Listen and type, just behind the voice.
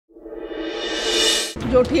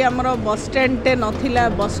जोठी आमर bus stand टे नथिला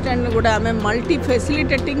bus stand गोटे आम मल्टी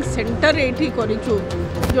फैसिलिटेटिंग सेंटर ये करूँ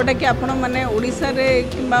जोटा कि आपण मैंने ओडिशा रे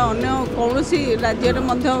किंबा अन्य कौन सी राज्य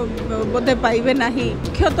बोधे पाइबे ना।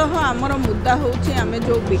 मुख्यतः आमर मुद्दा होची आमे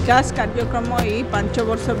जो विकास कार्यक्रम यही 5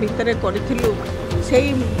 वर्ष भितर करूँ से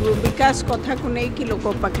विकास कथा को लेकिन लोक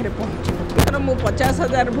पाखे पहुँचे। मु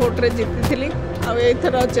 50,000 भोट्रे जीति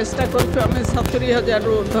आईथर चेष्टा करें 70,000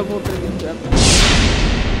 रु ऊर्ध भोट्रे जीत।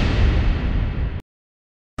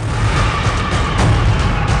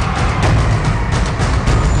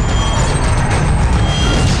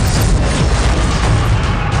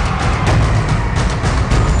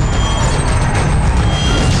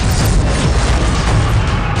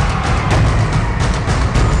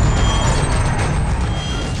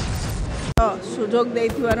 सुजोग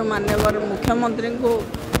देथिबार माननीय मुख्यमंत्री को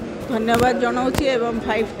धन्यवाद जनाऊँगी एवं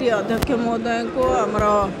 5T अध्यक्ष महोदय को आमर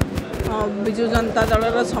विजु जनता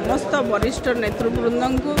दल समस्त वरिष्ठ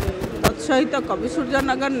नेतृवृंद को तत्सहित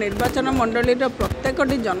कविसूर्यनगर निर्वाचन मंडली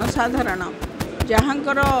प्रत्येकटी जनसाधारण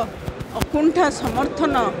जहाँकर अकुंठा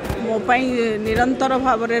समर्थन मोपाई निरंतर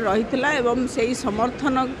भाव में रही एवं से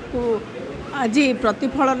समर्थन को आज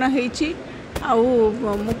प्रतिफलन होती। आउ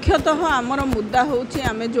मुख्यतः आमर मुद्दा होची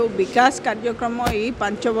आमे जो विकास कार्यक्रम यही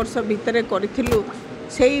 5 वर्ष भितर करूँ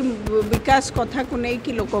से विकास कथा को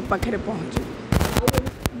लेकिन लोक पाखे पहुँचे।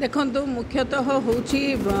 देखंतु मुख्यतः होची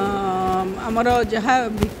आमर जहाँ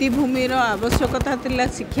भित्तिभूमिर आवश्यकता थिला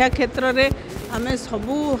शिक्षा क्षेत्र में आमे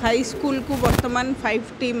सबू हाई स्कूल को वर्तमान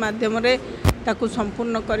 5T माध्यम ताकू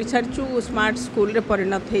संपूर्ण कर सारी स्मार्ट स्कूल रे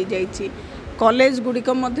परिणत हो जाइए। कॉलेज गुड़िक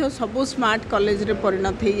सबू स्मार्ट कॉलेज रे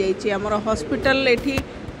परिणत हो जाइए। आमर हॉस्पिटल एठी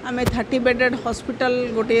आमे 30 बेडेड हॉस्पिटल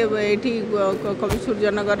गोटे एठी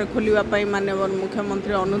कविसूर्यनगर खोलिवाई माननीय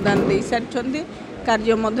मुख्यमंत्री अनुदान दे सारी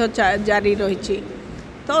कार्य जारी रही।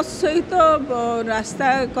 तो सहित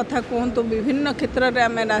रास्ता कथा कहतु विभिन्न क्षेत्र में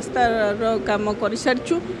आम रास्ता काम कर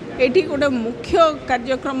सारी ये गोटे मुख्य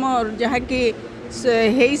कार्यक्रम जहाँकि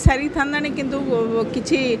हो सारी था किंतु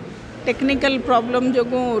किसी टेक्निकल प्रॉब्लम जो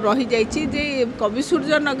रही जाइए जे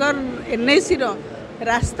कविसूर्यनगर NAC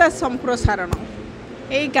रास्ता संप्रसारण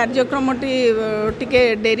यही कार्यक्रम टी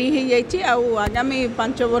डेरी हो जाइए। आगामी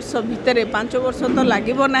 5 वर्ष भितर 5 वर्ष तो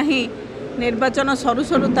लगे ना निर्वाचन सरू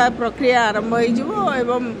सरू ता प्रक्रिया आरंभ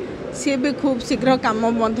हो सी भी खूब शीघ्र काम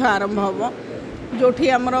आरंभ हो। जोठी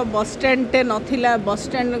आमर बस स्टैंड टे नथिला बस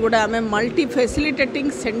स्टैंड गोटे आम मल्टी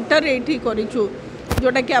फैसिलिटेटिंग सेंटर ये करूँ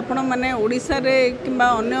जोटा कि आपण मैंने ओडिशा रे किंबा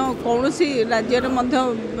अन्य कौन सी राज्य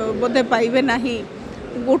बोधे पाइबे ना।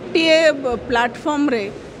 गोटे प्लाटफॉर्म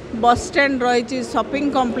रे बस स्टैंड रही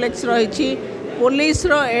शॉपिंग कॉम्प्लेक्स रही पुलिस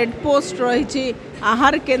रो हेड पोस्ट रही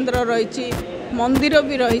आहार केन्द्र रही मंदिर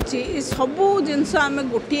भी रही सबू जिनस आम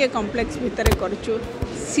गोटे कॉम्प्लेक्स भितर करूँ।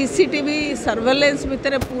 CCTV सर्वेलेंस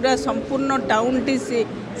भितर पूरा संपूर्ण टाउन टी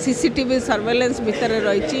CCTV सर्वेलेंस भितर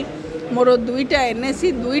रही मोर 2टा NAC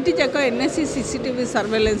 2टी जाक NAC CCTV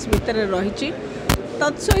सर्वेलेंस भितर रही।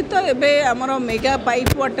 तत्सहित एवं आमर मेगा पाइप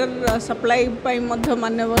वाटर सप्लाई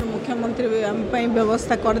माननीय मुख्यमंत्री आम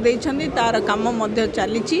व्यवस्था कर देइछन्ती तार काम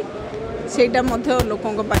चली सेटा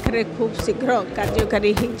लोकों पाखे खूब शीघ्र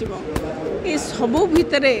कार्यकारी हो सबू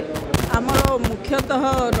भितर आमर मुख्यतः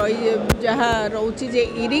रही जहाँ रोचे जे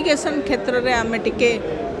इरिगेशन क्षेत्र में आम टिके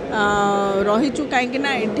रहीचु कहीं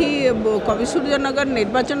कविसूर्यनगर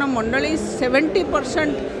निर्वाचन मंडली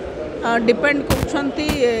 70% डिपेंड करछंती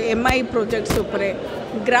MI प्रोजेक्ट्स उपरे।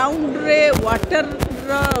 ग्राउंड रे वाटर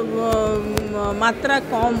मात्रा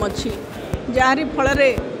कम अच्छी जहारी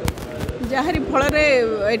फल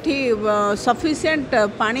एठी सफिशिएंट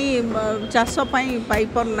पानी चाष पाई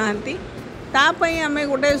पर नाहंती तापाई आमे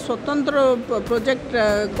गोटे स्वतंत्र project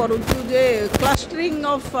करूचु J clustering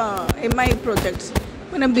of MI projects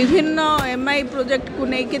माने विभिन्न MI प्रोजेक्ट को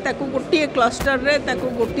लेकिन ताकू गोटे क्लस्टर रे ताकू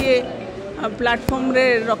गोटे प्लाटफॉर्म रे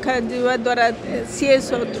रखा जीवा द्वारा सी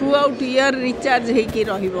थ्रू आउट ईयर रिचार्ज होगी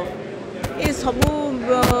रहिबो ए सबू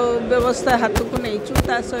व्यवस्था हाथ को नहींचु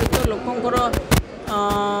ता सहित लोकंकर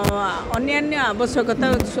अन्यान्य आवश्यकता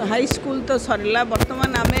हाई स्कूल तो सरला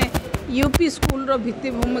वर्तमान आमे UP स्कूल रो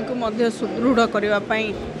भित्तिभूमि को मध्य सुदृढ़ करने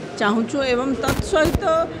चाहूँ एवं तत्सहित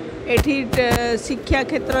एठी शिक्षा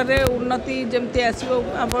क्षेत्र में उन्नति जमती आसो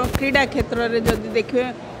आप क्रीडा क्षेत्र में जदि देखिए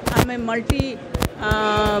आम मल्टी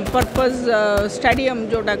पर्पज स्टेडियम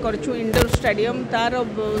जोटा करछु इंडोर स्टेडियम तार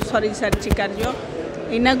सरी सारी कार्य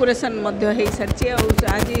इनागुरेशन हो सारी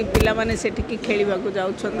आज पिला माने सेठी खेलवा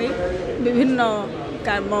जाउछन्ती विभिन्न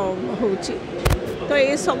काम होउछि। तो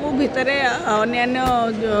ये सबू भितर अन्यान्य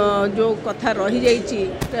जो कथा रही जाइए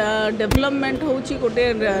डेवलपमेंट होची गोटे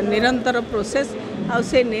निरंतर प्रोसेस आ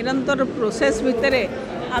से निरंतर प्रोसेस भितर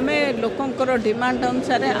आमे लोकंकर डिमांड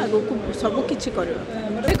अनुसार आगु को सब किछि करबा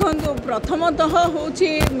देखो प्रथमतः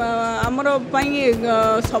होची हमर पई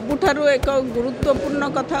सबुठारु एक गुरुत्वपूर्ण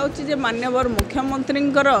कथा होची जे माननीय मुख्यमंत्री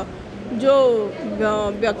जो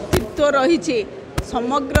व्यक्तित्व रही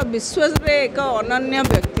समग्र विश्व रे एक अनन्य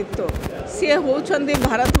व्यक्तित्व सी होउछंदी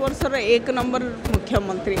भारतवर्षर 1 नंबर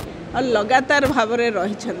मुख्यमंत्री और लगातार भाव में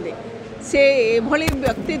रही से एभली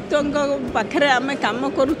व्यक्तित्व पाखरे आमे काम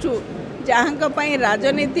करूचु जहाँ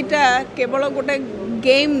राजनीतिटा केवल गोटे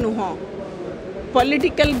गेम नुह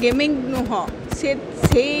पॉलिटिकल गेमिंग नुह से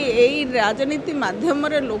राजनीति माध्यम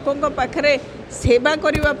लोकों पाखरे सेवा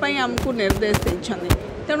करने आमको निर्देश देछन्ने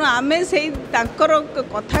तेणु आमे से तांकर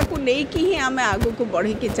कथा को लेकिन ही आमे आगु को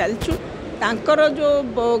बढ़ी की चलचु तांकर जो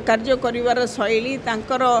कार्य करिवार शैली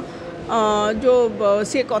तांकर जो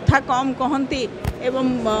से कथा कम कहती एवं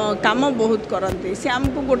काम बहुत करती से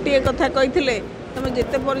आमको गोटे कथा कही तुम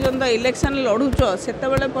जिते पर्यंत इलेक्शन लड़ुच से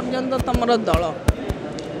पर्यंत तुम दल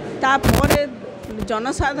तापर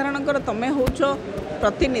जनसाधारण तमें होच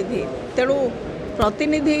प्रतिनिधि तेणु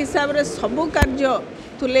प्रतिनिधि हिसाब से सबू कार्य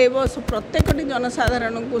तुलेब प्रत्येक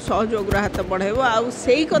जनसाधारण को सहयोग हाथ बढ़ेब आउ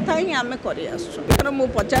से कथा ही आम कर मु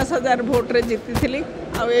 50,000 भोट्रे जीति थी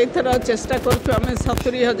आर चेष्टा करें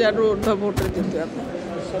 70,000 ऊर्ध्व भोट्रे जीतवा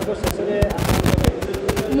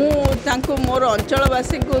मु मोर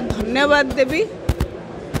अंचलवासी को धन्यवाद देवी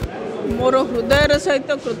मोर हृदयर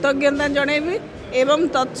सहित कृतज्ञता जनइबी एवं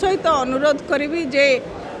तत्सहित अनुरोध करी जे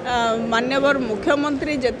माननीय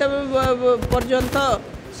मुख्यमंत्री जेते पर्यंत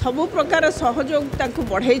सबु प्रकार सहयोग ताकू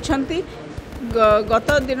बढ़ाई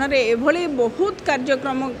गत दिन में एभली बहुत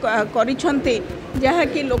कार्यक्रम करिछंती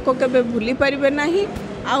जहाँकि लोक केबे भूली पारिबे नाही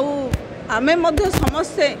आउ आमे मध्य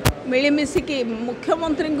समस्ते मिलिमिशिकी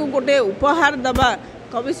मुख्यमंत्री को गोटे उपहार दबा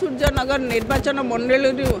कविसूर्यनगर निर्वाचन मंडल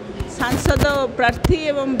सांसद प्रार्थी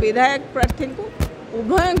एवं विधायक प्रार्थी को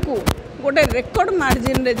उभय को गोटे रेकर्ड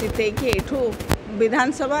मार्जिन रे जिते कि एठू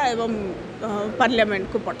विधानसभा एवं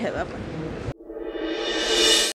पार्लियामेंट को पठेबा।